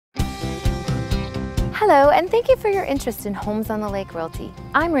Hello, and thank you for your interest in Homes on the Lake Realty.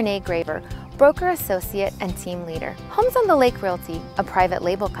 I'm Renee Graver, broker associate and team leader. Homes on the Lake Realty, a private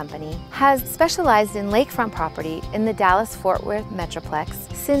label company, has specialized in lakefront property in the Dallas-Fort Worth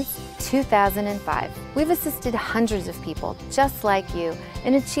Metroplex since 2005. We've assisted hundreds of people just like you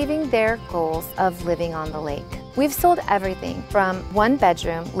in achieving their goals of living on the lake. We've sold everything from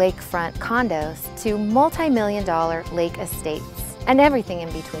one-bedroom lakefront condos to multi-million-dollar lake estates and everything in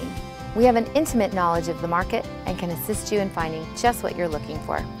between. We have an intimate knowledge of the market and can assist you in finding just what you're looking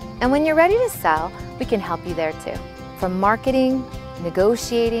for. And when you're ready to sell, we can help you there too. From marketing,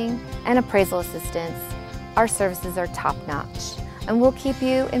 negotiating, and appraisal assistance, our services are top-notch, and we'll keep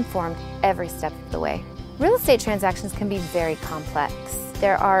you informed every step of the way. Real estate transactions can be very complex.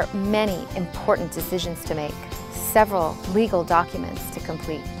 There are many important decisions to make, several legal documents to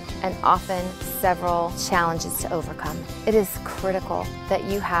complete, and often several challenges to overcome. It is critical that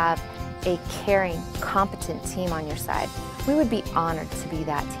you have a caring, competent team on your side. We would be honored to be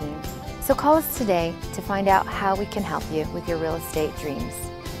that team. So call us today to find out how we can help you with your real estate dreams.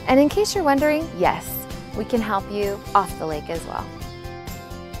 And in case you're wondering, yes, we can help you off the lake as well.